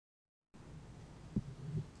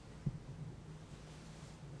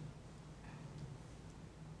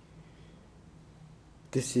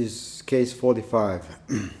This is case 45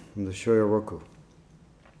 from the Shoyoroku.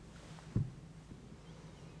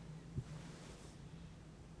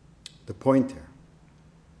 The pointer.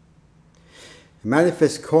 A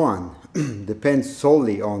manifest koan depends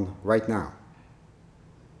solely on right now.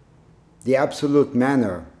 The absolute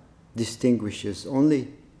manner distinguishes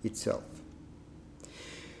only itself.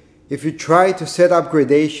 If you try to set up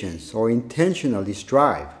gradations or intentionally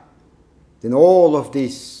strive, then all of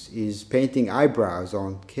this is painting eyebrows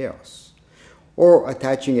on chaos or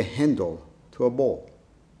attaching a handle to a ball.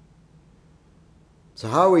 So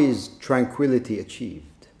how is tranquility achieved?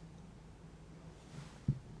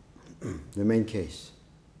 The main case.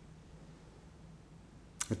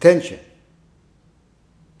 Attention.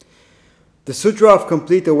 The Sutra of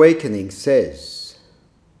Complete Awakening says,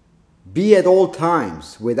 "Be at all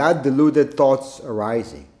times without deluded thoughts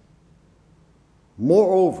arising.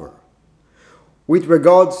 Moreover, with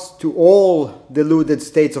regards to all deluded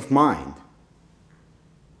states of mind,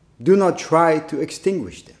 do not try to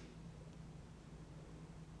extinguish them.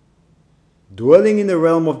 Dwelling in the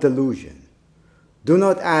realm of delusion, do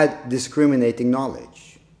not add discriminating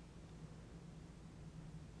knowledge.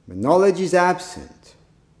 When knowledge is absent,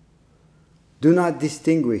 do not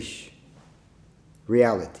distinguish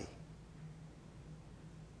reality."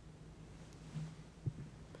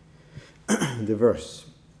 The verse.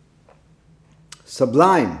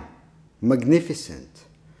 Sublime, magnificent,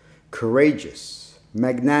 courageous,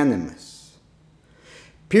 magnanimous,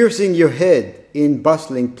 piercing your head in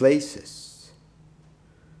bustling places,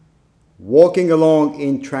 walking along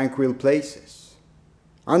in tranquil places,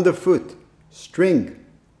 underfoot, string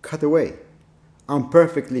cut away, I'm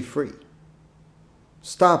perfectly free.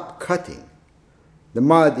 Stop cutting, the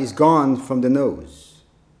mud is gone from the nose.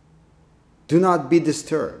 Do not be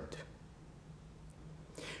disturbed.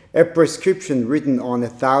 A prescription written on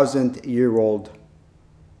 1,000-year-old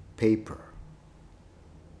paper.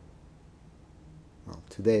 Well,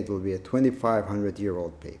 today it will be a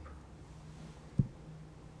 2,500-year-old paper.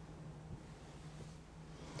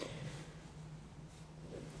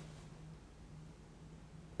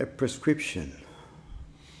 A prescription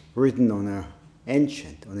written on an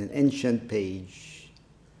ancient piece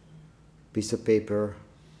of paper.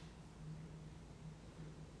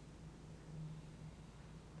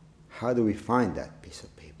 How do we find that piece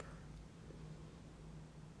of paper?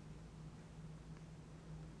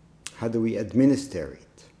 How do we administer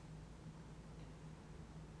it?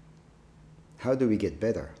 How do we get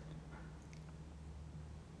better?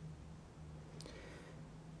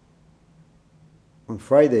 On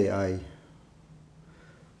Friday, I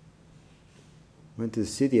went to the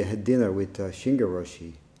city. I had dinner with Shinga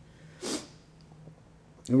Roshi.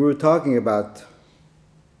 And we were talking about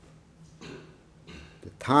the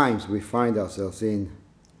times we find ourselves in,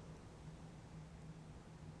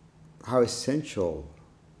 how essential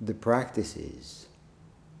the practice is.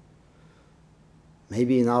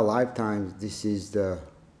 Maybe in our lifetimes this is the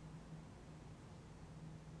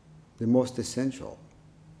most essential,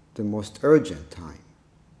 the most urgent time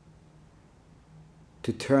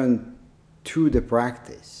to turn to the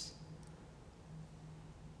practice,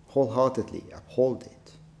 wholeheartedly uphold it.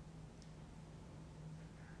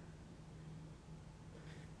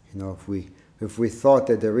 You know, if we thought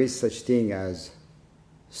that there is such thing as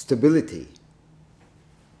stability,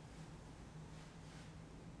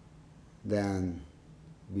 then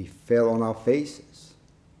we fell on our faces.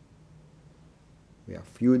 We are a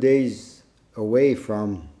few days away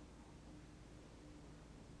from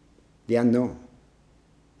the unknown,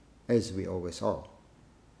 as we always are.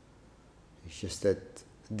 It's just that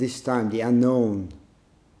this time the unknown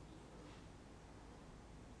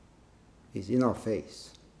is in our face.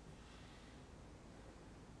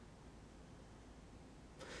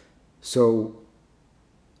 So,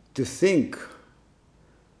 to think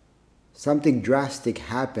something drastic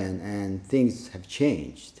happened and things have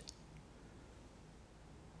changed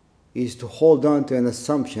is to hold on to an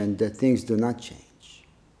assumption that things do not change,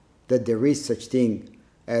 that there is such thing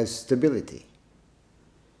as stability.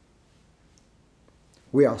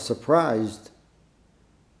 We are surprised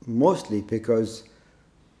mostly because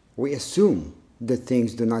we assume that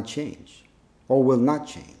things do not change or will not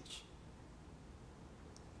change.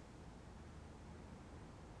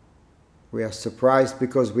 We are surprised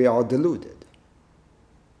because we are deluded.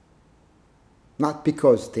 Not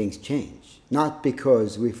because things change. Not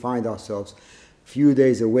because we find ourselves a few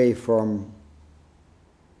days away from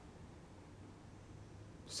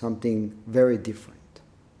something very different,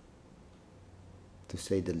 to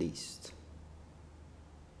say the least.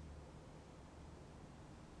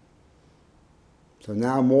 So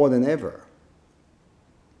now more than ever,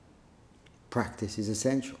 practice is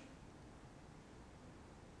essential.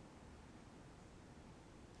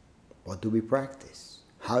 What do we practice?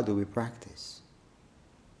 How do we practice?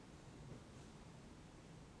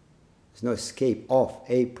 There's no escape of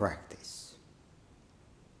a practice.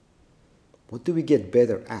 What do we get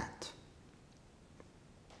better at?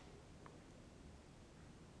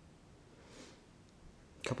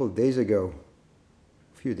 A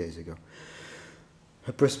few days ago,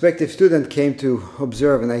 a prospective student came to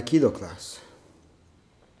observe an Aikido class.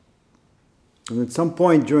 And at some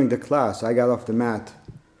point during the class, I got off the mat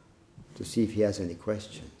to see if he has any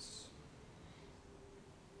questions.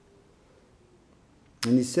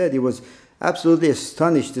 And he said he was absolutely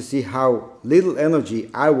astonished to see how little energy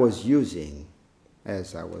I was using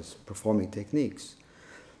as I was performing techniques.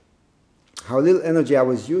 How little energy I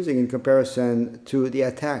was using in comparison to the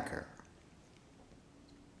attacker.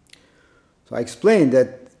 So I explained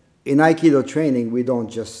that in Aikido training, we don't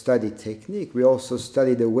just study technique, we also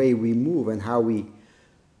study the way we move and how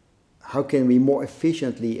can we more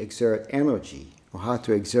efficiently exert energy, or how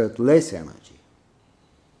to exert less energy.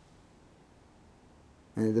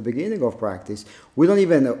 And at the beginning of practice, we're not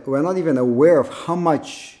even aware of how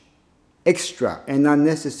much extra and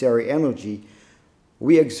unnecessary energy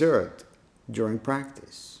we exert during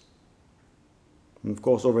practice. And of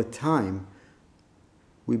course, over time,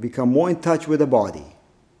 we become more in touch with the body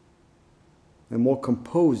and more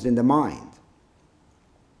composed in the mind.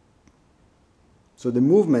 So the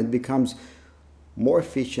movement becomes more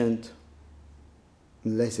efficient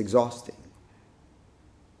and less exhausting.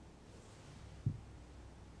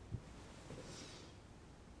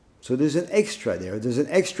 So there's an extra there. There's an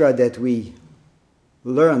extra that we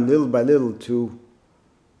learn little by little to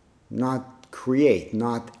not create,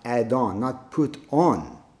 not add on, not put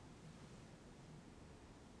on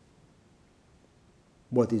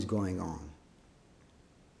what is going on.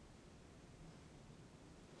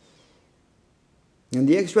 And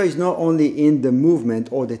the extra is not only in the movement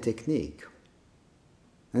or the technique.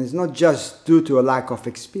 And it's not just due to a lack of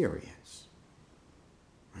experience.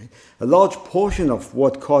 Right? A large portion of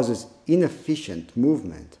what causes inefficient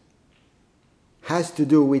movement has to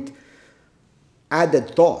do with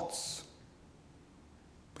added thoughts,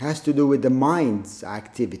 has to do with the mind's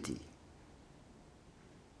activity,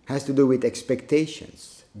 has to do with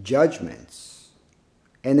expectations, judgments,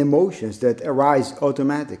 and emotions that arise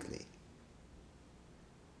automatically.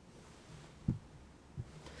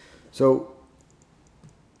 So,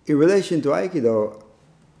 in relation to Aikido,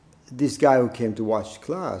 this guy who came to watch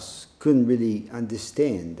class couldn't really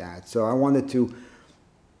understand that. So I wanted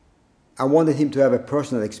him to have a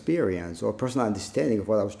personal experience or personal understanding of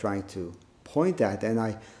what I was trying to point at. And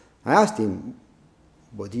I asked him,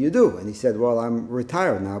 what do you do? And he said, well, I'm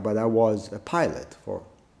retired now, but I was a pilot for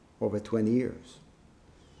over 20 years.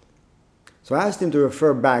 So I asked him to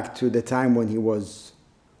refer back to the time when he was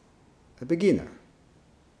a beginner.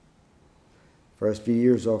 First few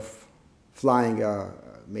years of flying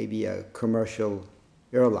maybe a commercial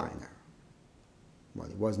airliner. Well,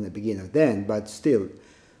 he wasn't a beginner then, but still,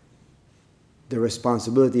 the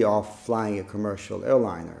responsibility of flying a commercial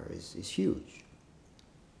airliner is huge.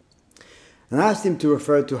 And I asked him to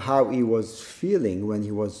refer to how he was feeling when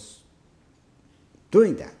he was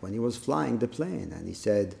doing that, when he was flying the plane. And he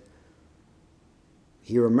said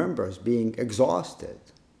he remembers being exhausted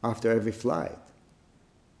after every flight.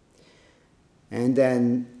 And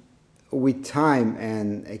then with time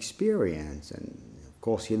and experience, and of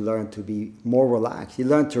course he learned to be more relaxed. He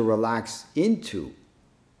learned to relax into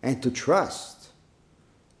and to trust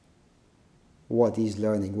what he's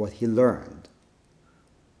learning, what he learned.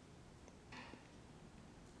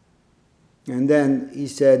 And then he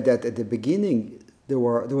said that at the beginning there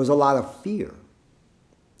was a lot of fear,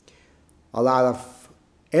 a lot of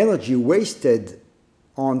energy wasted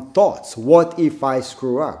on thoughts. What if I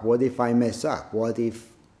screw up? What if I mess up? What if,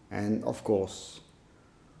 and of course,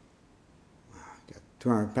 got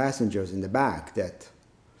 200 passengers in the back that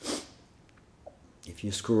if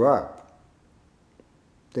you screw up,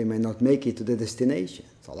 they may not make it to the destination.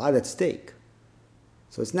 It's a lot at stake.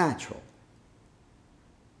 So it's natural.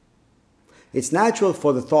 It's natural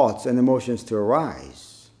for the thoughts and emotions to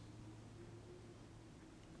arise.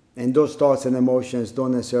 And those thoughts and emotions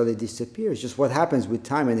don't necessarily disappear. It's just what happens with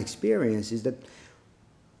time and experience is that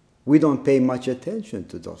we don't pay much attention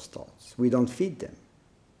to those thoughts. We don't feed them.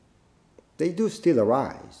 They do still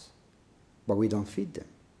arise, but we don't feed them.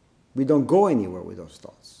 We don't go anywhere with those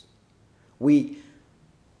thoughts. We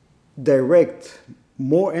direct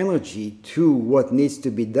more energy to what needs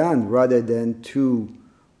to be done rather than to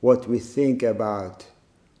what we think about,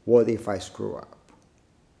 what if I screw up?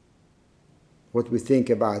 What we think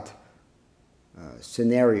about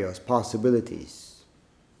scenarios, possibilities.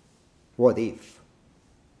 What if?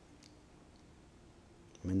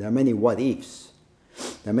 I mean, there are many what ifs.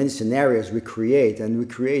 There are many scenarios we create, and we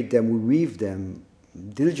create them, we weave them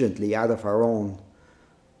diligently out of our own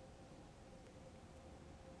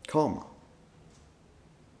karma,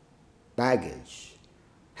 baggage,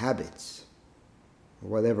 habits,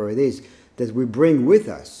 whatever it is that we bring with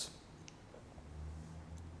us.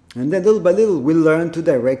 And then little by little we learn to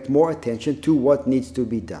direct more attention to what needs to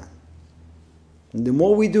be done. And the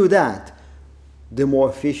more we do that, the more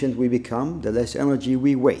efficient we become, the less energy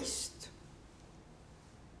we waste.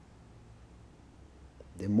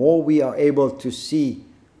 The more we are able to see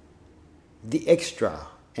the extra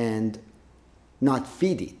and not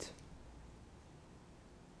feed it,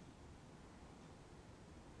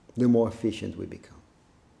 the more efficient we become.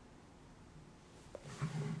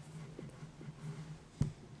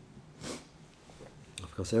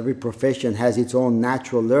 Of course, every profession has its own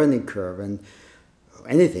natural learning curve, and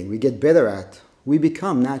anything we get better at, we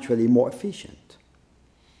become naturally more efficient.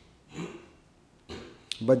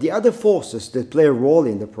 But the other forces that play a role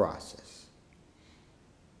in the process,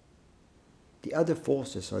 the other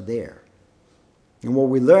forces are there. And what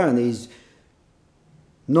we learn is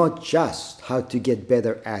not just how to get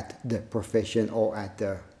better at the profession or at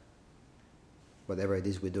the whatever it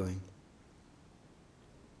is we're doing.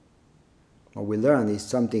 What we learn is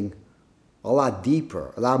something a lot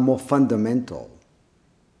deeper, a lot more fundamental,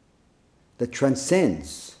 that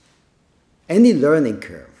transcends any learning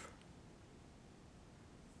curve.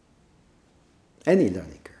 Any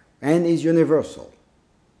learning curve. And is universal.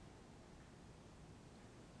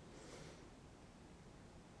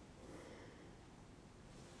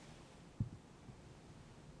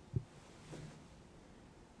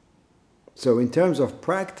 So in terms of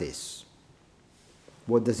practice,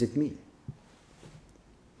 what does it mean?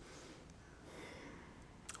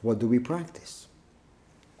 What do we practice?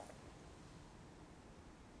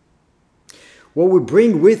 What we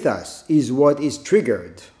bring with us is what is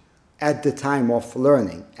triggered at the time of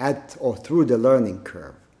learning, at or through the learning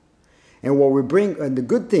curve. And what we bring, and the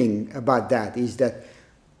good thing about that is that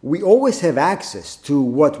we always have access to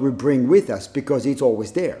what we bring with us because it's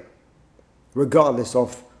always there, regardless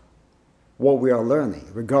of what we are learning,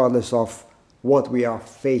 regardless of what we are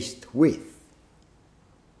faced with.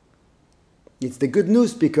 It's the good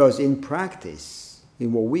news because in practice,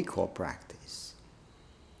 in what we call practice,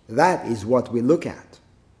 that is what we look at.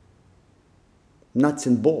 Nuts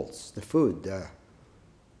and bolts, the food, the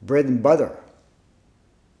bread and butter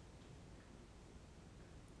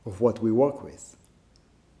of what we work with.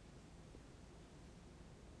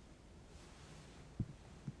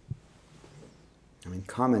 I mean,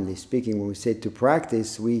 commonly speaking, when we say to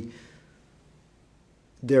practice,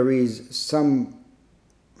 there is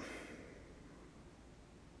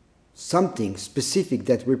something specific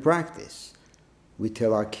that we practice. We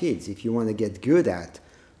tell our kids, if you want to get good at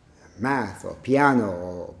math or piano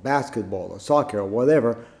or basketball or soccer or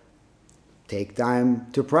whatever, take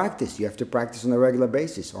time to practice. You have to practice on a regular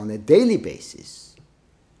basis, on a daily basis.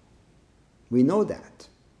 We know that.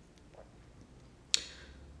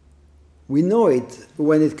 We know it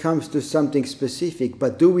when it comes to something specific,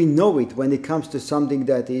 but do we know it when it comes to something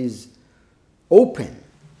that is open,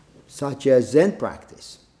 such as Zen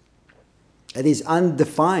practice? It is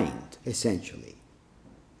undefined, essentially.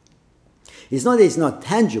 It's not that it's not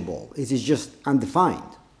tangible, it is just undefined.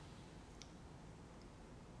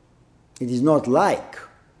 It is not like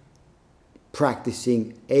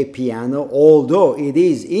practicing a piano, although it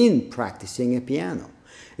is in practicing a piano.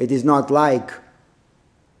 It is not like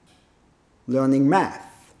learning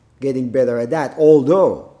math, getting better at that,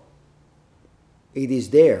 although it is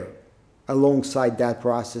there alongside that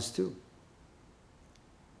process too.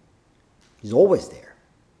 It's always there.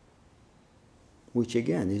 Which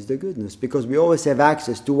again is the good news, because we always have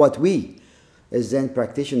access to what we, as Zen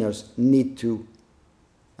practitioners, need to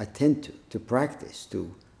attend to practice,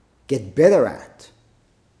 to get better at.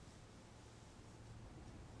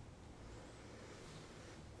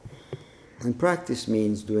 And practice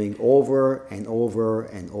means doing over and over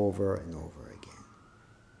and over and over again,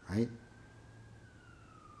 right?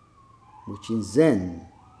 Which in Zen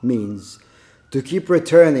means to keep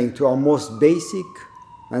returning to our most basic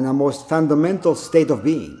and our most fundamental state of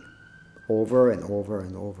being over and over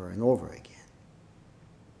and over and over again.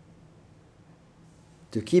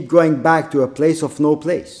 To keep going back to a place of no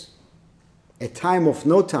place, a time of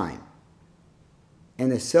no time,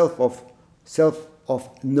 and a self of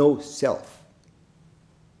no self.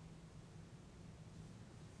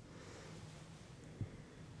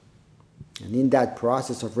 And in that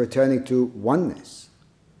process of returning to oneness,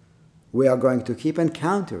 we are going to keep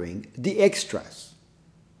encountering the extras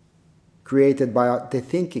created by the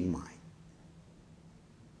thinking mind.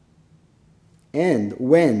 And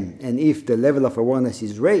when and if the level of awareness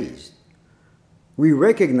is raised, we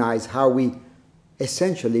recognize how we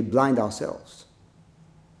essentially blind ourselves,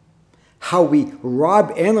 how we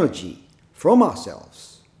rob energy from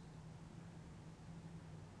ourselves,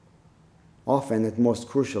 often at most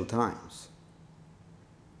crucial times.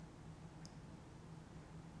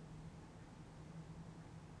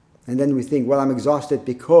 And then we think, well, I'm exhausted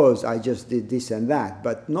because I just did this and that,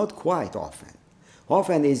 but not quite often.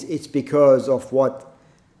 Often it's because of where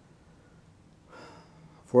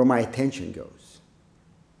my attention goes.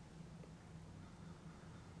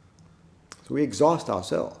 So we exhaust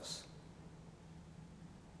ourselves.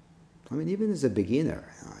 I mean, even as a beginner,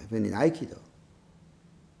 even in Aikido.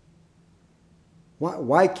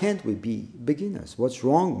 Why can't we be beginners? What's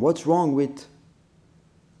wrong? What's wrong with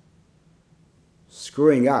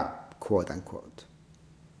screwing up, quote unquote?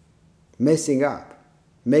 Messing up,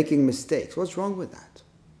 making mistakes. What's wrong with that?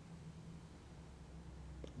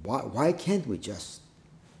 Why can't we just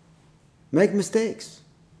make mistakes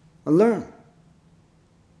and learn?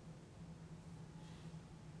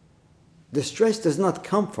 The stress does not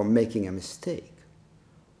come from making a mistake.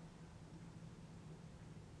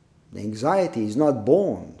 The anxiety is not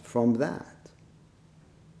born from that.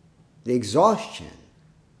 The exhaustion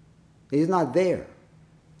is not there.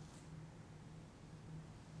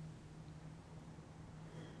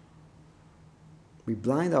 We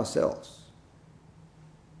blind ourselves.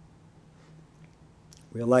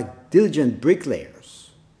 We are like diligent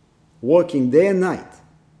bricklayers, working day and night,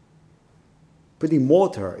 putting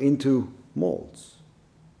mortar into molds,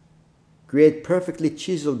 create perfectly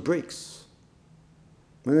chiseled bricks.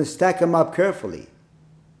 We're going to stack them up carefully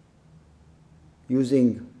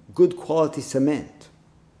using good quality cement,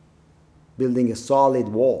 building a solid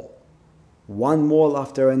wall, one wall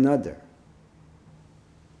after another.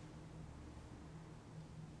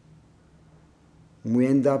 And we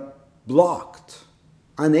end up blocked,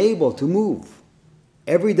 unable to move.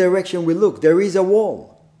 Every direction we look, there is a wall.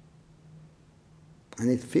 And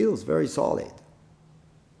it feels very solid.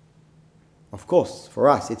 Of course, for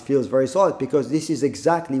us, it feels very solid because this is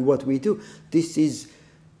exactly what we do.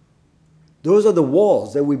 Those are the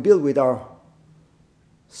walls that we build with our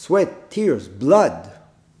sweat, tears, blood.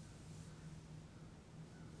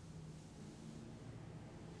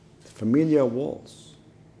 Familiar walls.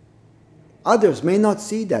 Others may not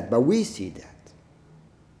see that, but we see that.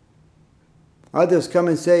 Others come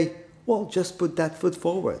and say, well, just put that foot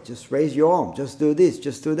forward, just raise your arm, just do this,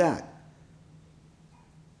 just do that.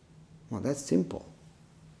 Well, that's simple.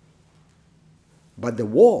 But the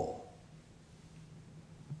wall,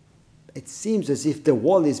 it seems as if the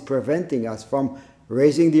wall is preventing us from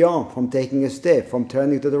raising the arm, from taking a step, from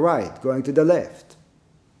turning to the right, going to the left.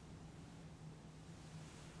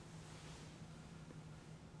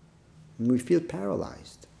 And we feel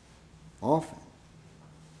paralyzed, often.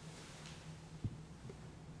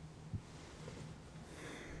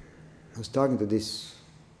 I was talking to this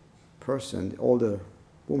person, the older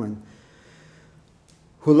woman,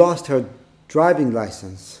 who lost her driving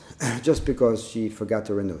license just because she forgot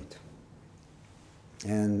to renew it.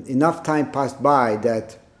 And enough time passed by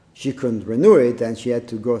that she couldn't renew it, and she had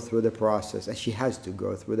to go through the process, and she has to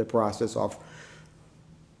go through the process of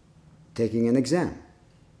taking an exam,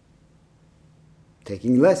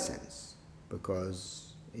 taking lessons,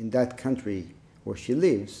 because in that country where she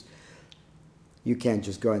lives, you can't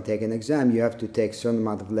just go and take an exam. You have to take a certain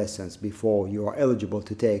amount of lessons before you are eligible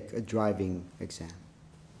to take a driving exam.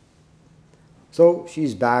 So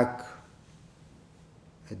she's back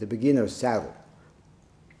at the beginner's saddle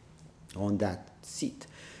on that seat.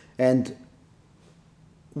 And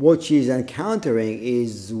what she's encountering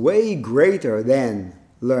is way greater than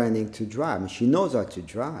learning to drive. I mean, she knows how to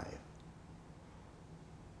drive.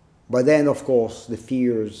 But then, of course, the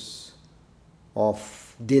fears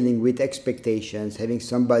of dealing with expectations, having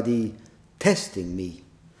somebody testing me.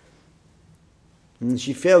 And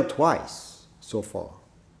she failed twice so far,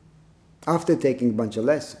 after taking a bunch of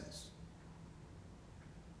lessons.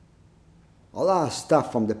 A lot of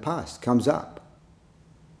stuff from the past comes up.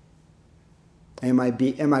 Am I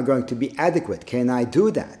going to be adequate? Can I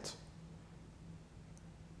do that?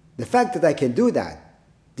 The fact that I can do that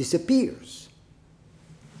disappears.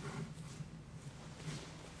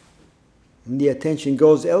 And the attention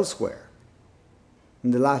goes elsewhere.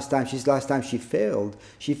 And the last time she failed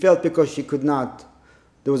because she could not,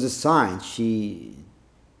 there was a sign she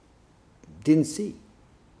didn't see.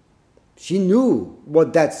 She knew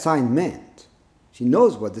what that sign meant. She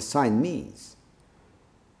knows what the sign means.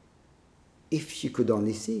 if she could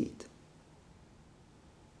only see it.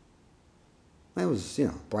 It was,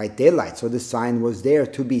 bright daylight, so the sign was there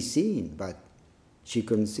to be seen, but she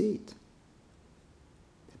couldn't see it.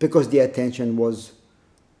 Because the attention was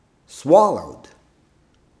swallowed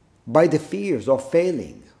by the fears of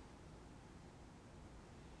failing,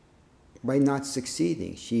 by not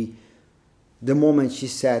succeeding. The moment she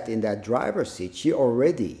sat in that driver's seat, she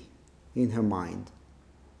already, in her mind,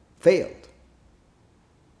 failed.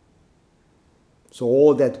 So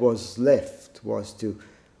all that was left was to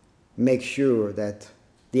make sure that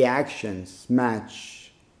the actions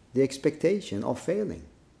match the expectation of failing.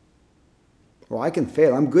 Well, I can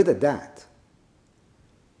fail. I'm good at that.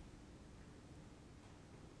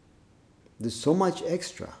 There's so much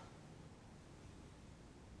extra.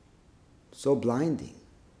 So blinding.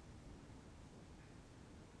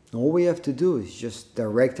 All we have to do is just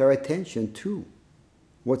direct our attention to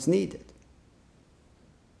what's needed.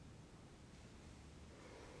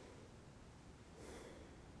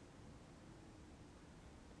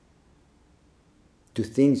 To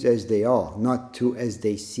things as they are, not to as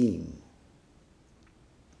they seem.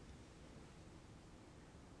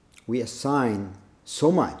 We assign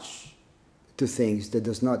so much to things that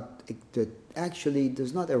actually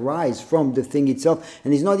does not arise from the thing itself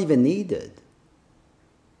and is not even needed.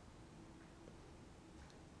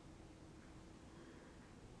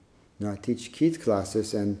 Now I teach kids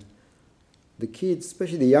classes, and the kids,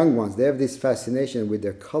 especially the young ones, they have this fascination with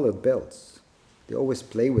their colored belts. They always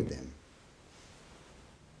play with them.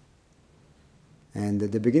 And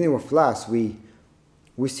at the beginning of class, we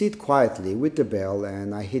sit quietly with the bell,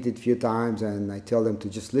 and I hit it a few times, and I tell them to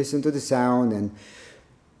just listen to the sound and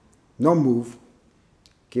not move.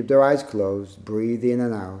 Keep their eyes closed, breathe in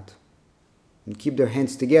and out, and keep their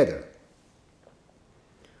hands together.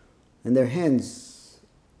 And their hands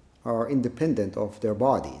are independent of their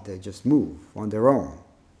body. They just move on their own.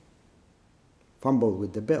 Fumble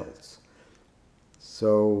with the bells.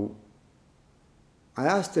 So I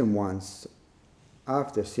asked them once,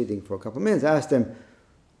 after sitting for a couple of minutes, I asked them,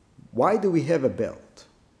 why do we have a belt?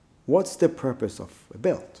 What's the purpose of a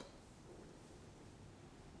belt?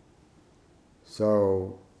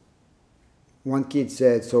 So one kid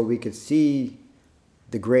said, so we could see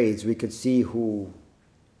the grades, we could see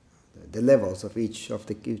the levels of each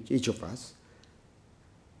of us.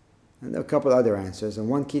 And there were a couple other answers. And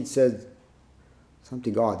one kid said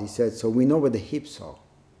something odd. He said, so we know where the hips are.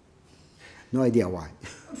 No idea why.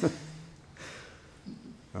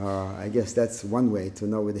 I guess that's one way to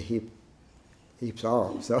know where the hips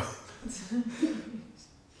are. So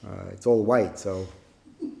it's all white. So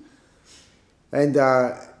and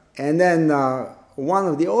then one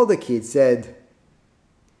of the older kids said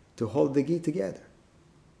to hold the gi together,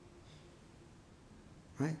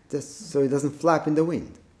 right? Just so it doesn't flap in the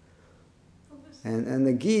wind. And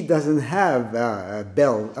the gi doesn't have a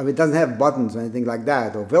belt. I mean, it doesn't have buttons or anything like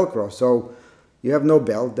that, or Velcro. So you have no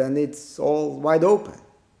belt, then it's all wide open.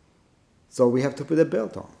 So we have to put a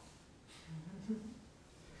belt on.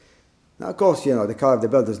 Now, of course, the color of the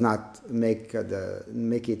belt does not make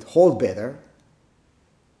it hold better.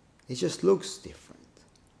 It just looks different.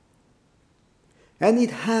 And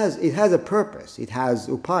it has a purpose. It has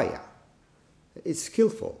upaya. It's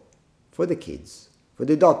skillful for the kids. For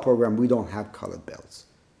the adult program, we don't have colored belts.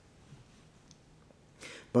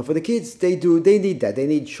 But for the kids, they need that. They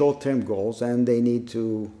need short-term goals, and they need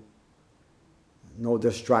to know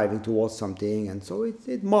they're striving towards something, and so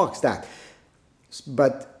it marks that.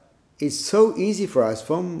 But it's so easy for us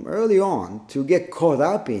from early on to get caught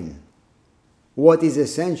up in what is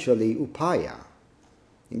essentially upaya,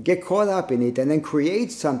 and get caught up in it and then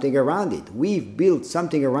create something around it. We've built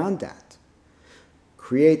something around that.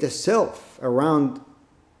 Create a self around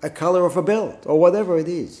a color of a belt or whatever it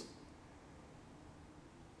is.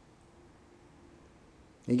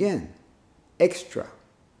 Again, extra.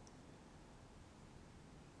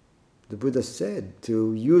 The Buddha said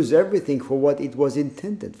to use everything for what it was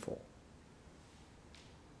intended for.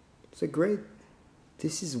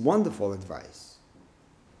 This is wonderful advice.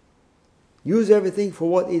 Use everything for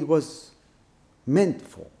what it was meant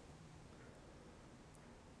for.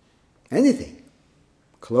 Anything.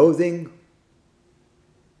 Clothing,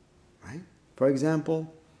 right? For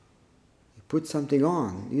example, you put something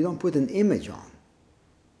on. You don't put an image on.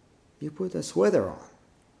 You put a sweater on.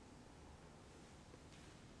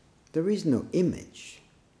 There is no image.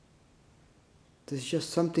 There's just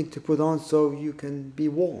something to put on so you can be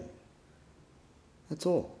warm. That's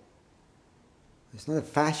all. It's not a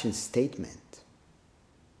fashion statement.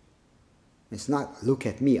 It's not, look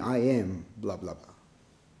at me, I am, blah, blah, blah.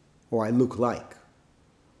 Or I look like.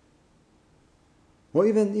 Or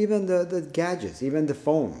even the gadgets, even the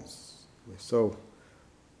phones we're so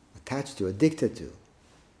attached to, addicted to.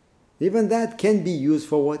 Even that can be used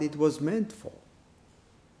for what it was meant for.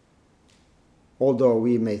 Although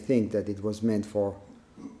we may think that it was meant for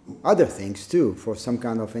other things too, for some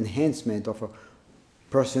kind of enhancement of a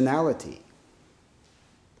personality.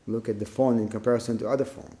 Look at the phone in comparison to other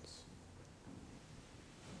phones.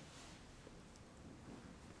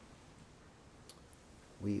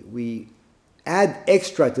 We add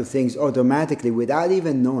extra to things automatically without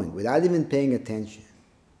even knowing, without even paying attention.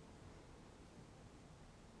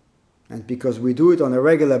 And because we do it on a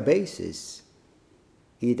regular basis,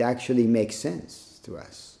 it actually makes sense to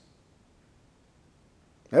us.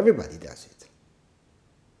 Everybody does it.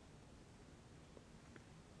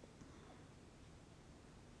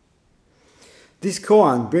 This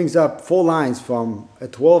koan brings up 4 lines from a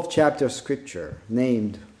 12-chapter scripture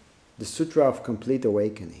named the Sutra of Complete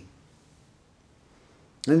Awakening.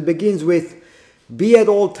 And it begins with, "Be at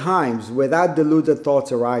all times without deluded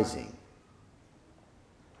thoughts arising."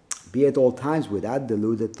 Be at all times without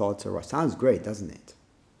deluded thoughts arising. Sounds great, doesn't it?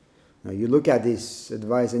 Now you look at this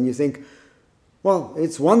advice and you think, well,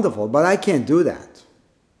 it's wonderful, but I can't do that.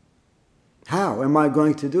 How am I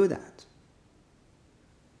going to do that?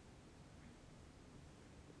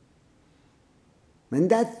 And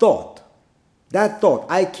that thought,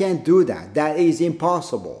 I can't do that, that is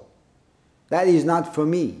impossible, that is not for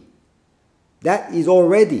me, that is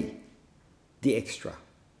already the extra.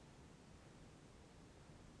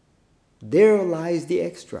 There lies the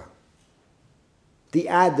extra, the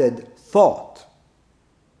added thought.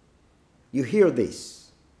 You hear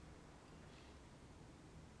this,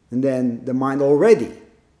 and then the mind already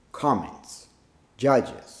comments,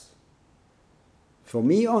 judges. For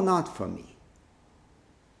me or not for me?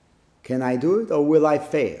 Can I do it or will I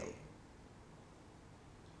fail?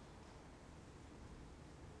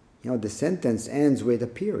 You know, the sentence ends with a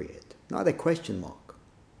period, not a question mark.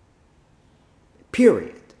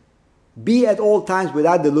 Period. Be at all times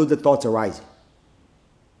without deluded thoughts arising.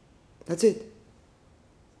 That's it.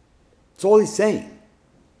 That's all he's saying.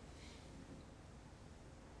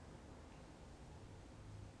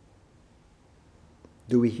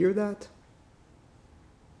 Do we hear that?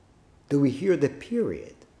 Do we hear the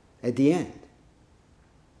period at the end?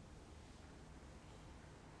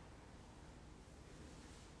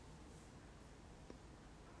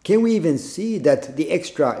 Can we even see that the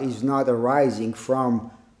extra is not arising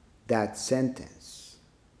from that sentence?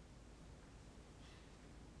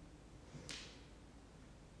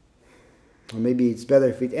 Or maybe it's better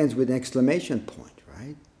if it ends with an exclamation point,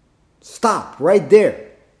 right? Stop right there.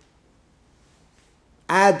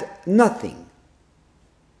 Add nothing.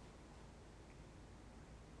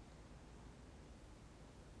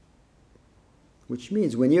 Which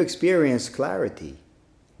means when you experience clarity,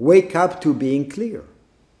 wake up to being clear.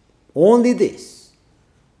 Only this.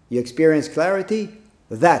 You experience clarity,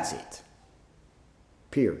 that's it.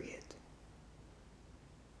 Period.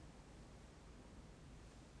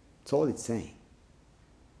 That's all it's saying.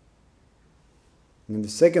 And the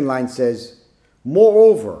second line says,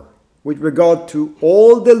 moreover, with regard to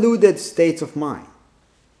all deluded states of mind,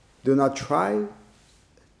 do not try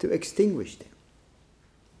to extinguish them.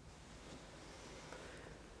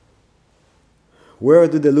 Where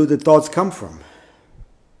do deluded thoughts come from?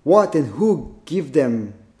 What and who give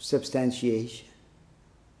them substantiation?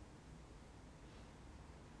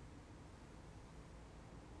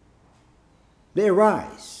 They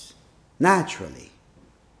arise naturally.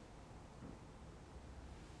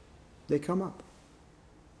 They come up.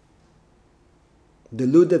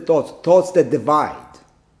 Deluded thoughts, thoughts that divide.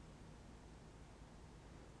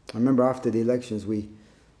 I remember after the elections,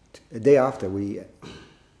 a day after, we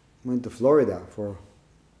went to Florida for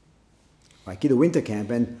Aikido winter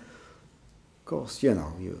camp, and of course, you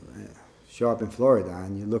know, you show up in Florida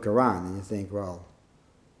and you look around and you think, well,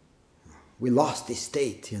 we lost this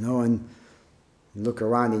state, you know, and you look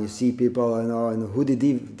around and you see people, you know, and who did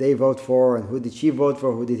they vote for, and who did she vote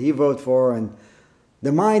for, who did he vote for, and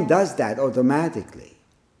the mind does that automatically.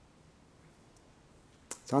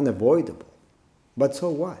 It's unavoidable. But so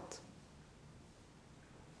what?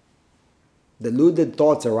 Deluded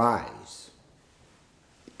thoughts arise.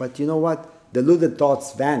 But you know what? Deluded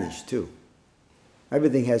thoughts vanish too.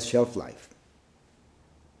 Everything has shelf life.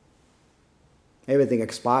 Everything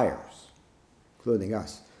expires, including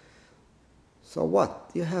us. So what?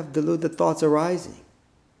 You have deluded thoughts arising.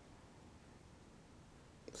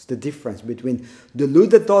 It's the difference between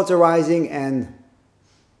deluded thoughts arising and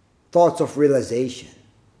thoughts of realization.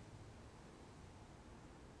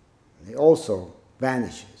 They also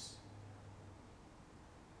vanishes.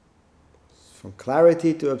 From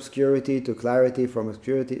clarity to obscurity to clarity from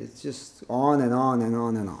obscurity. It's just on and on and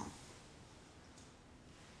on and on.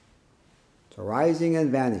 It's arising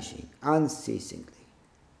and vanishing unceasingly.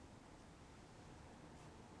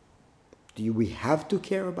 Do we have to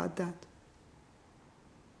care about that?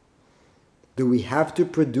 Do we have to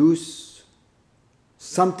produce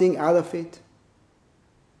something out of it?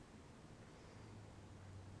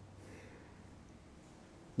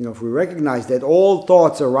 If we recognize that all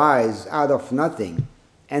thoughts arise out of nothing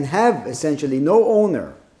and have essentially no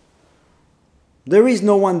owner, there is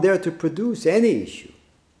no one there to produce any issue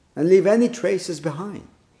and leave any traces behind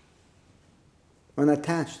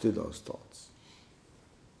unattached to those thoughts.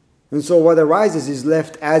 And so what arises is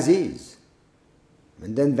left as is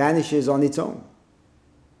and then vanishes on its own.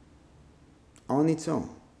 On its own.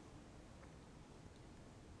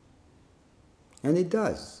 And it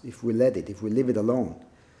does, if we let it, if we leave it alone.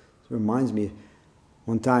 It reminds me,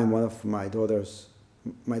 one time one of my daughters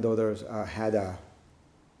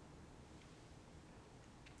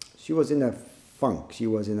she was in a funk, she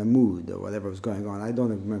was in a mood or whatever was going on. I don't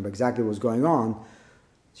remember exactly what was going on.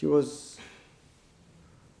 She was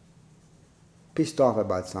pissed off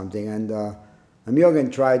about something, and Amyogen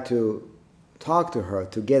tried to talk to her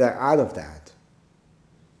to get her out of that.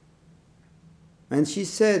 And she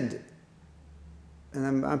said,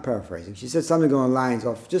 and I'm paraphrasing, she said something along the lines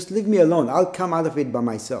of, just leave me alone, I'll come out of it by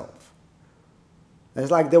myself. It's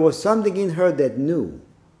like there was something in her that knew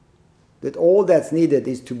that all that's needed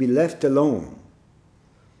is to be left alone.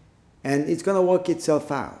 And it's going to work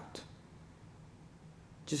itself out.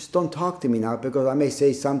 Just don't talk to me now, because I may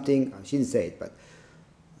say something, she didn't say it, but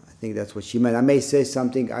I think that's what she meant. I may say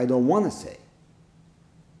something I don't want to say.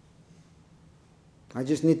 I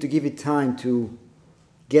just need to give it time to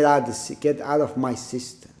get out of my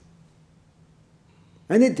system.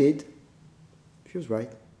 And it did. She was right.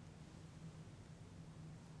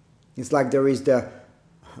 It's like there is the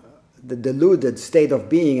deluded state of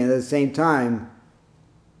being, and at the same time,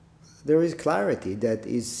 there is clarity that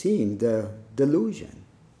is seeing the delusion.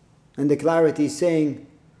 And the clarity is saying,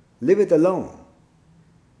 leave it alone.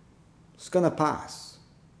 It's going to pass,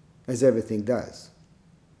 as everything does.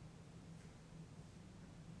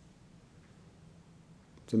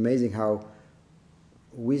 It's amazing how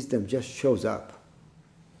wisdom just shows up.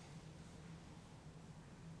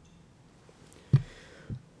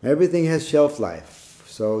 Everything has shelf life.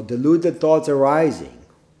 So deluded thoughts arising,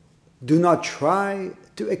 do not try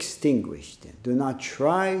to extinguish them. Do not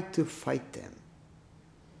try to fight them.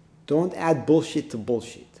 Don't add bullshit to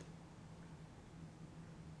bullshit.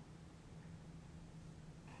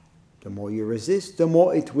 The more you resist, the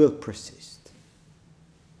more it will persist.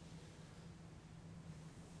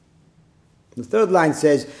 The third line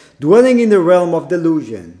says, dwelling in the realm of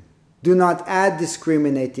delusion, do not add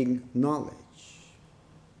discriminating knowledge.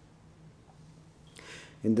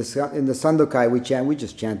 In the Sandokai, we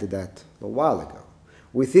just chanted that a while ago.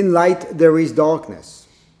 Within light there is darkness,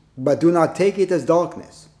 but do not take it as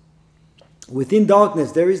darkness. Within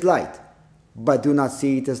darkness there is light, but do not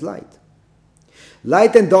see it as light.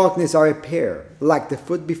 Light and darkness are a pair, like the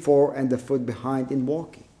foot before and the foot behind in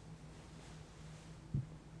walking.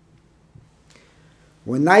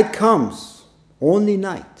 When night comes, only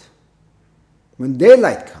night. When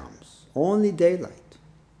daylight comes, only daylight.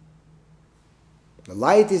 The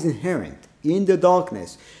light is inherent in the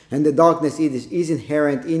darkness, and the darkness is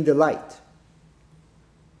inherent in the light.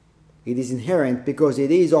 It is inherent because it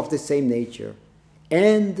is of the same nature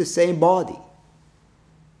and the same body.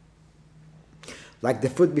 Like the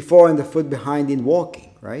foot before and the foot behind in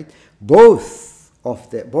walking, right? Both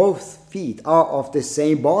feet are of the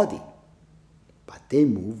same body, but they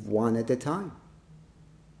move one at a time.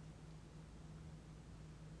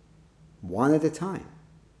 One at a time,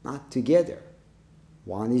 not together.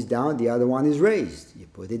 One is down, the other one is raised. You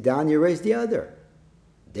put it down, you raise the other.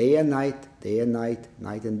 Day and night,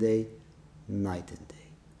 night and day, night and day.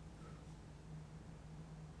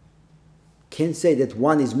 Can't say that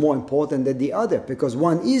one is more important than the other, because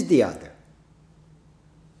one is the other.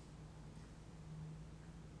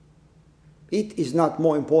 It is not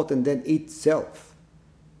more important than itself.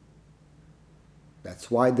 That's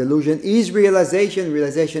why delusion is realization,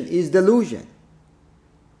 realization is delusion.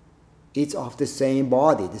 It's of the same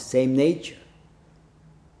body, the same nature,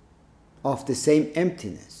 of the same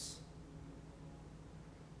emptiness,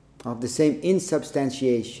 of the same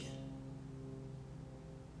insubstantiation.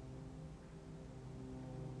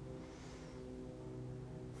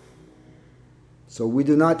 So we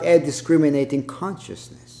do not add discriminating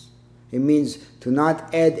consciousness. It means to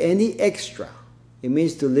not add any extra. It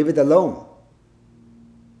means to leave it alone.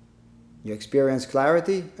 You experience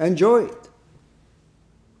clarity, enjoy it.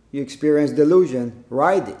 You experience delusion,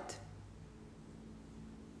 ride it.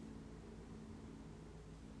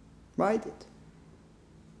 Ride it.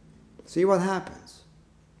 See what happens.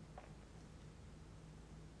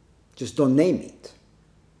 Just don't name it.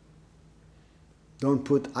 Don't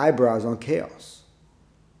put eyebrows on chaos.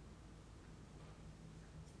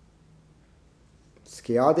 It's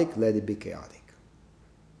chaotic, let it be chaotic.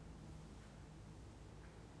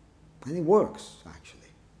 And it works, actually.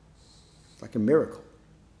 It's like a miracle.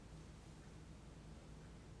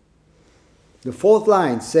 The fourth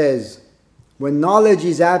line says, when knowledge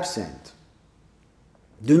is absent,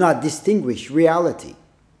 do not distinguish reality.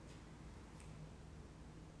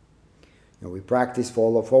 We practice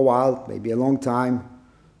for a while, maybe a long time.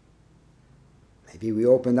 Maybe we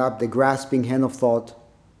opened up the grasping hand of thought.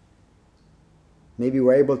 Maybe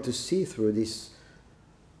we're able to see through this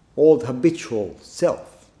old habitual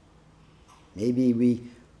self. Maybe we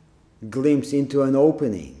glimpse into an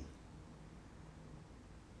opening.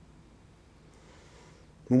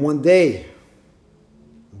 And one day,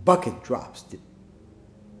 bucket drops. The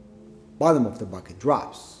bottom of the bucket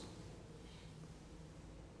drops.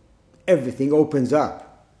 Everything opens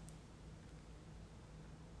up.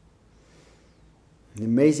 An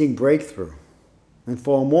amazing breakthrough. And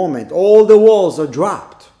for a moment, all the walls are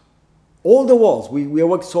dropped. All the walls we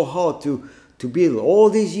worked so hard to build all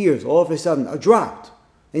these years, all of a sudden, are dropped.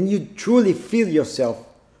 And you truly feel yourself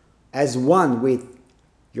as one with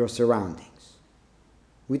your surroundings,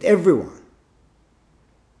 with everyone.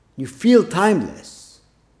 You feel timeless,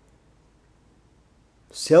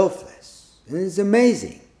 selfless, and it's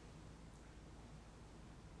amazing.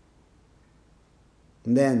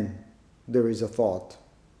 And then there is a thought,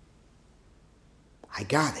 I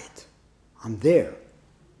got it. I'm there.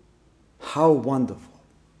 How wonderful.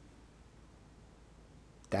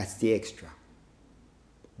 That's the extra.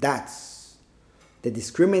 That's the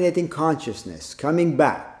discriminating consciousness coming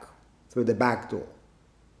back through the back door.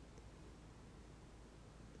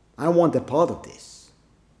 I want a part of this.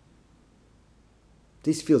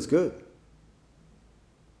 This feels good.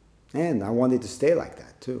 And I want it to stay like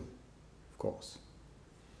that too, of course.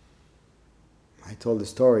 I told a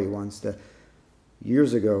story once that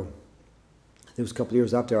years ago, it was a couple of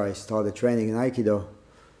years after I started training in Aikido,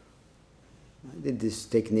 I did this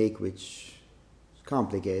technique which is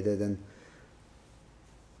complicated, and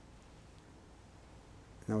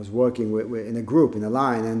I was working in a group, in a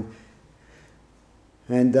line,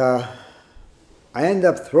 and I ended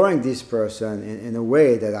up throwing this person in a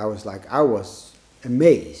way that I was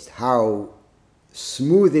amazed how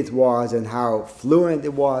smooth it was and how fluid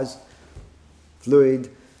it was,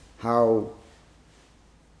 how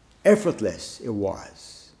effortless it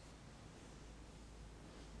was.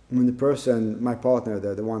 When the person, my partner,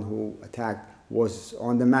 the one who attacked, was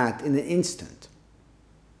on the mat in an instant.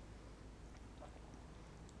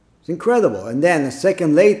 It's incredible. And then a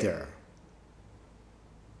second later,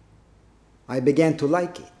 I began to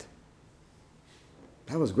like it.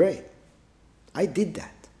 That was great. I did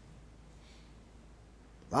that.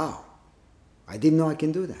 Wow. I didn't know I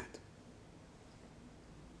can do that.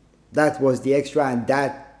 That was the extra, and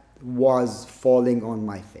that was falling on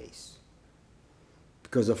my face.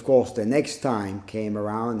 Because of course the next time came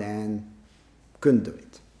around and couldn't do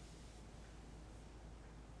it.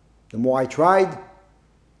 The more I tried,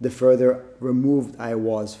 the further removed I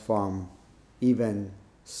was from even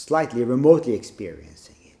slightly remotely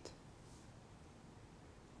experiencing it.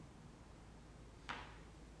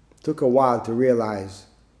 Took a while to realize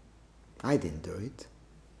I didn't do it.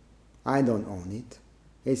 I don't own it.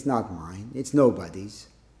 It's not mine. It's nobody's.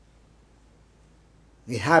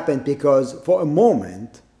 It happened because for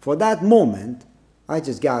that moment, I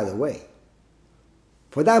just got away.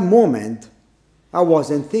 For that moment, I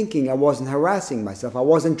wasn't thinking, I wasn't harassing myself, I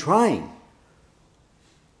wasn't trying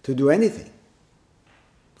to do anything.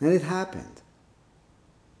 And it happened.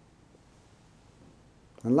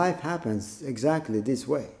 And life happens exactly this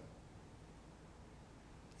way.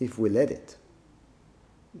 If we let it.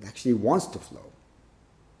 It actually wants to flow.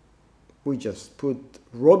 We just put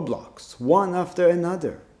roadblocks, one after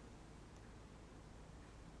another.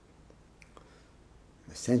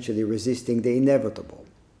 Essentially resisting the inevitable.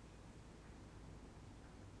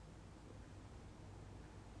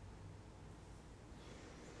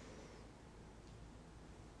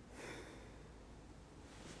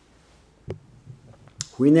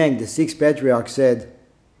 Huineng, the sixth patriarch, said,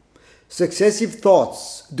 successive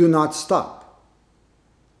thoughts do not stop.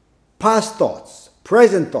 Past thoughts,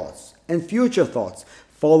 present thoughts, and future thoughts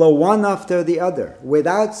follow one after the other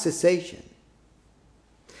without cessation.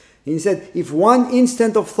 He said, if one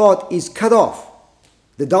instant of thought is cut off,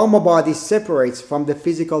 The Dharma body separates from the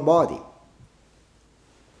physical body.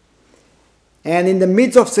 And in the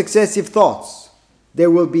midst of successive thoughts,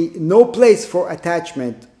 there will be no place for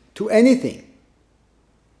attachment to anything.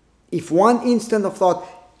 If one instant of thought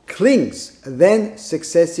clings, then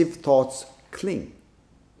successive thoughts cling.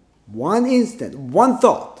 One instant, one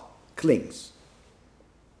thought clings.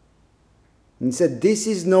 And said this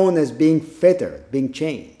is known as being fettered, being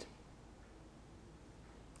chained.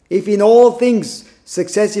 If in all things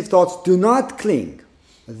successive thoughts do not cling,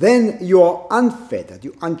 then you are unfettered,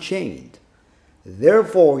 you are unchained.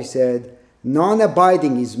 Therefore, he said,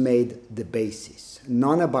 non-abiding is made the basis.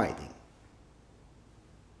 Non-abiding.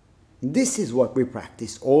 This is what we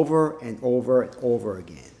practice over and over and over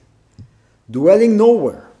again. Dwelling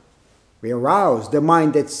nowhere, we arouse the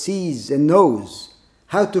mind that sees and knows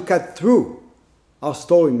how to cut through our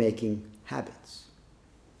story-making habits.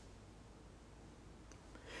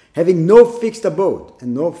 Having no fixed abode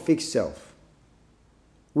and no fixed self,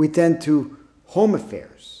 we tend to home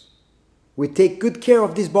affairs. We take good care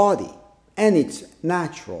of this body and its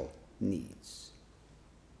natural needs.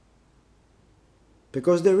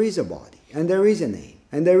 Because there is a body, and there is a name,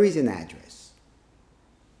 and there is an address.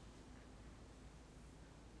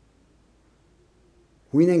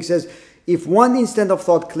 Huineng says, if one instant of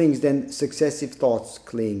thought clings, then successive thoughts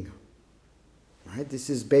cling. Right? This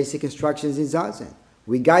is basic instructions in Zazen.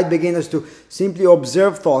 We guide beginners to simply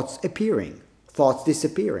observe thoughts appearing, thoughts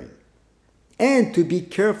disappearing, and to be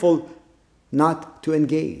careful not to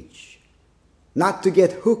engage, not to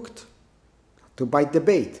get hooked, to bite the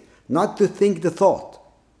bait, not to think the thought.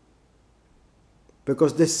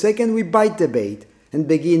 Because the second we bite the bait and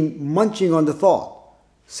begin munching on the thought,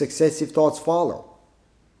 successive thoughts follow,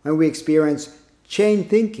 and we experience chain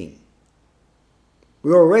thinking.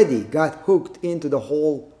 We already got hooked into the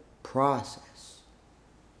whole process.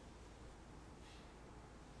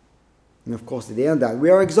 And of course, at the end of that, we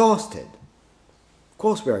are exhausted. Of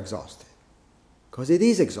course we are exhausted. Because it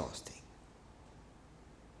is exhausting.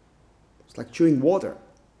 It's like chewing water.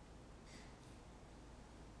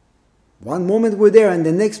 One moment we're there and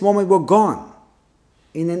the next moment we're gone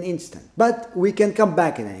in an instant. But we can come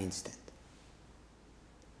back in an instant.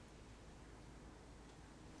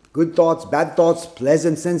 Good thoughts, bad thoughts,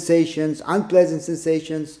 pleasant sensations, unpleasant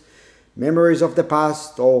sensations, memories of the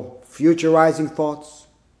past or future rising thoughts.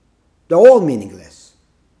 They're all meaningless.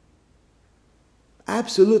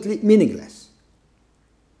 Absolutely meaningless.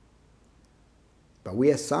 But we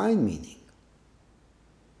assign meaning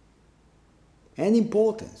and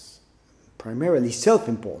importance, primarily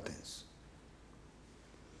self-importance.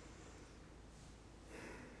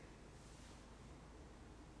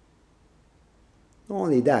 Not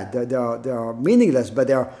only that, they are meaningless, but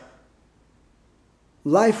they are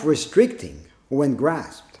life-restricting when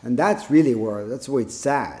grasped. And that's where it's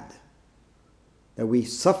sad, that we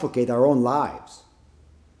suffocate our own lives.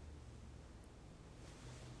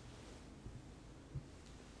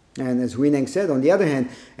 And as Huineng said, on the other hand,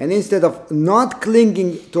 and instead of not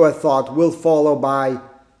clinging to a thought will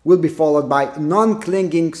be followed by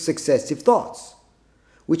non-clinging successive thoughts,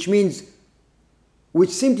 which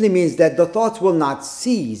simply means that the thoughts will not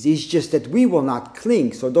cease. It's just that we will not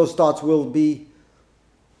cling, so those thoughts will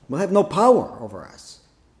have no power over us.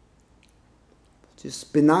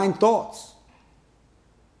 Just benign thoughts,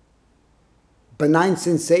 benign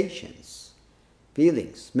sensations,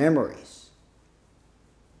 feelings, memories.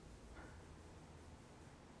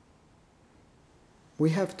 We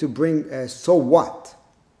have to bring a so what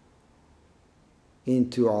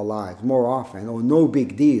into our lives more often, or no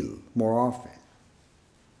big deal more often.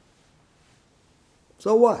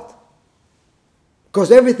 So what?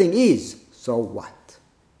 Because everything is so what.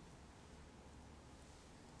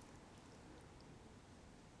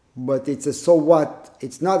 But it's a so what,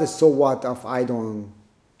 it's not a so what of I don't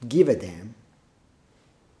give a damn.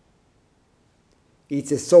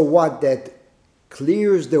 It's a so what that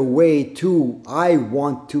clears the way to I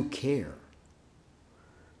want to care.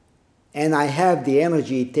 And I have the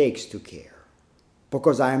energy it takes to care.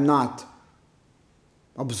 Because I am not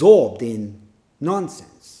absorbed in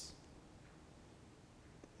nonsense.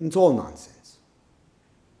 It's all nonsense.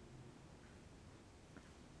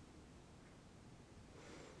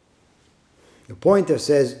 The pointer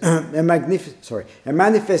says, a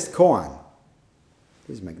manifest koan.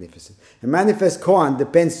 This is magnificent. A manifest koan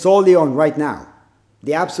depends solely on right now.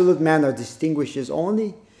 The absolute manner distinguishes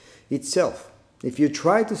only itself. If you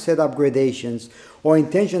try to set up gradations or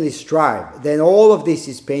intentionally strive, then all of this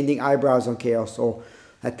is painting eyebrows on chaos or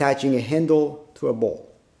attaching a handle to a ball.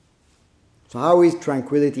 So how is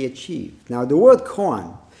tranquility achieved? Now the word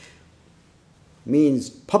koan means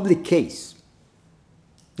public case.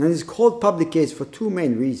 And it's called public case for two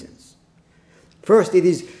main reasons. First, it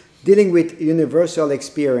is dealing with universal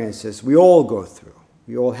experiences we all go through.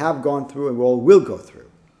 We all have gone through and we all will go through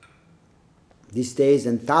these days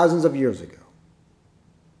and thousands of years ago.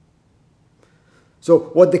 So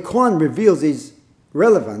what the Quran reveals is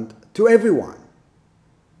relevant to everyone.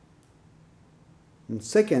 And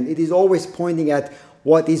second, it is always pointing at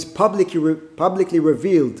what is publicly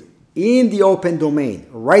revealed in the open domain,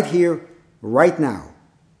 right here, right now.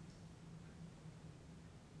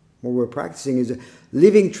 What we're practicing is a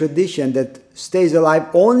living tradition that stays alive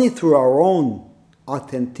only through our own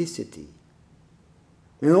authenticity.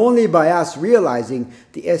 And only by us realizing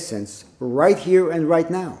the essence right here and right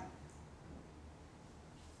now.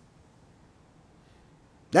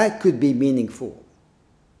 That could be meaningful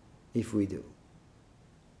if we do.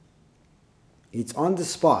 It's on the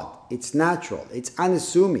spot, it's natural, it's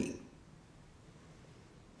unassuming.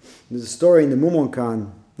 There's a story in the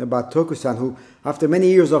Mumonkan about Tokusan who, after many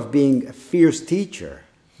years of being a fierce teacher,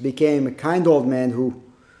 became a kind old man who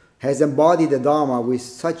has embodied the Dharma with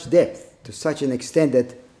such depth, to such an extent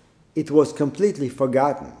that it was completely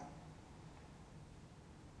forgotten.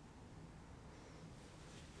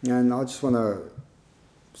 And I just want to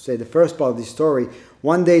say the first part of the story.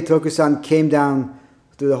 One day Tokusan came down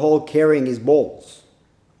to the hall carrying his bowls.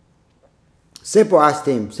 Seppo asked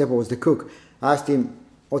him, Seppo was the cook, asked him,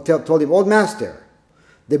 or told him, "Old master,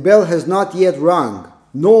 the bell has not yet rung,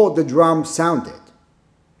 nor the drum sounded.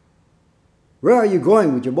 Where are you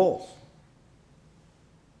going with your bowls?"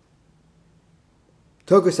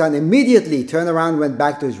 Tokusan immediately turned around and went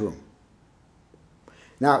back to his room.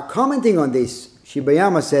 Now, commenting on this,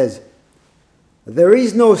 Shibayama says, "There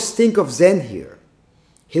is no stink of Zen here.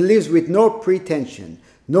 He lives with no pretension,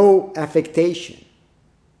 no affectation.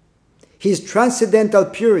 His transcendental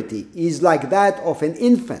purity is like that of an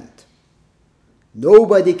infant.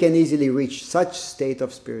 Nobody can easily reach such state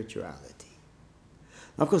of spirituality."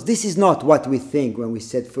 Of course, this is not what we think when we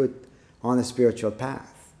set foot on a spiritual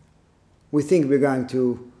path. We think we're going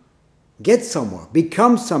to get somewhere,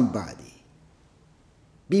 become somebody,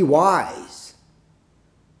 be wise.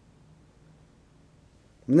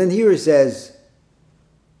 And then here he says,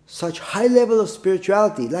 such high level of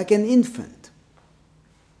spirituality, like an infant.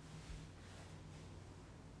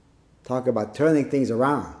 Talk about turning things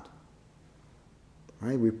around.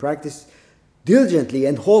 Right? We practice diligently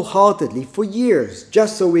and wholeheartedly for years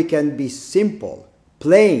just so we can be simple,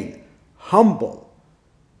 plain, humble,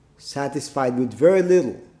 satisfied with very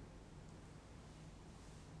little.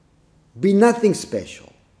 Be nothing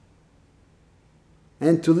special.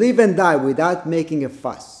 And to live and die without making a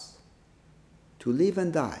fuss. To live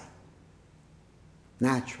and die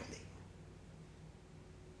naturally.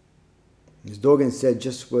 As Dogen said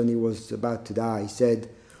just when he was about to die, he said,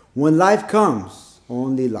 "When life comes,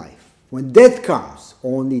 only life. When death comes,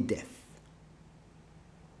 only death."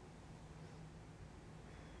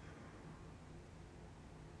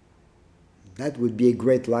 That would be a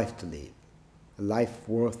great life to live, a life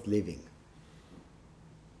worth living.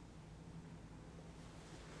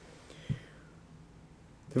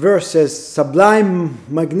 The verse says, "Sublime,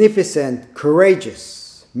 magnificent,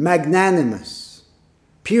 courageous, magnanimous,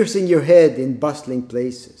 piercing your head in bustling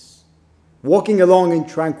places, walking along in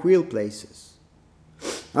tranquil places.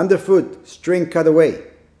 Underfoot, string cut away,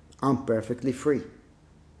 I'm perfectly free.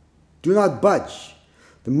 Do not budge,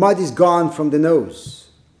 the mud is gone from the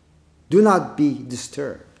nose. Do not be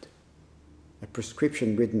disturbed." A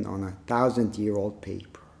prescription written on 1,000-year-old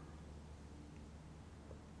paper.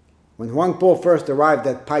 When Huang Po first arrived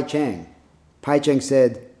at Pai Cheng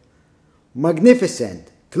said, "Magnificent,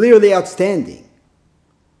 clearly outstanding.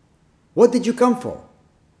 What did you come for?"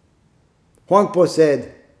 Huang Po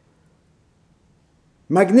said,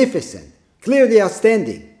 "Magnificent, clearly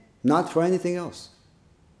outstanding, not for anything else."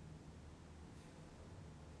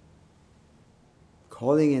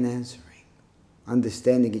 Calling and answering,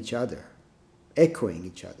 understanding each other, echoing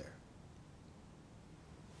each other.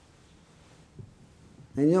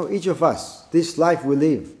 And each of us, this life we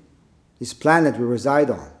live, this planet we reside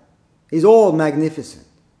on, is all magnificent,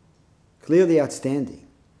 clearly outstanding.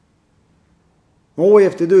 All we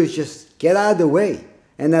have to do is just get out of the way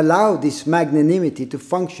and allow this magnanimity to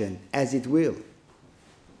function as it will.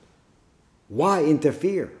 Why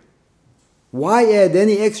interfere? Why add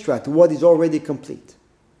any extra to what is already complete?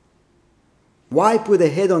 Why put a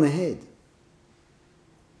head on a head?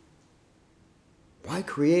 Why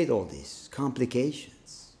create all these complications?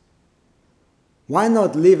 Why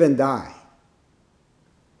not live and die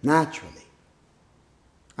naturally,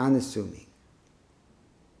 unassuming?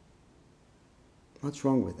 What's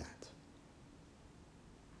wrong with that?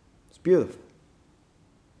 It's beautiful.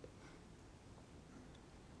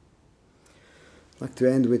 I'd like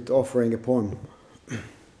to end with offering a poem.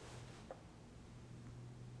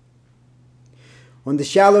 On the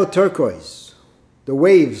shallow turquoise, the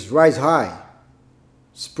waves rise high,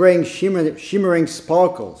 spraying shimmering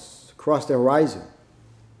sparkles across the horizon.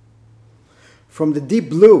 From the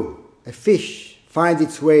deep blue, a fish finds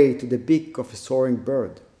its way to the beak of a soaring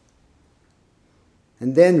bird.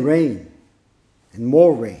 And then rain, and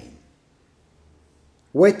more rain,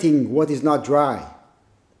 wetting what is not dry,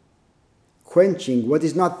 quenching what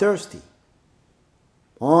is not thirsty.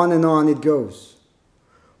 On and on it goes,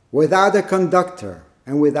 without a conductor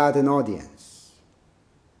and without an audience.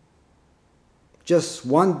 Just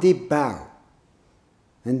one deep bow,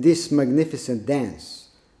 and this magnificent dance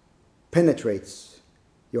penetrates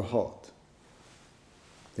your heart.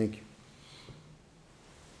 Thank you.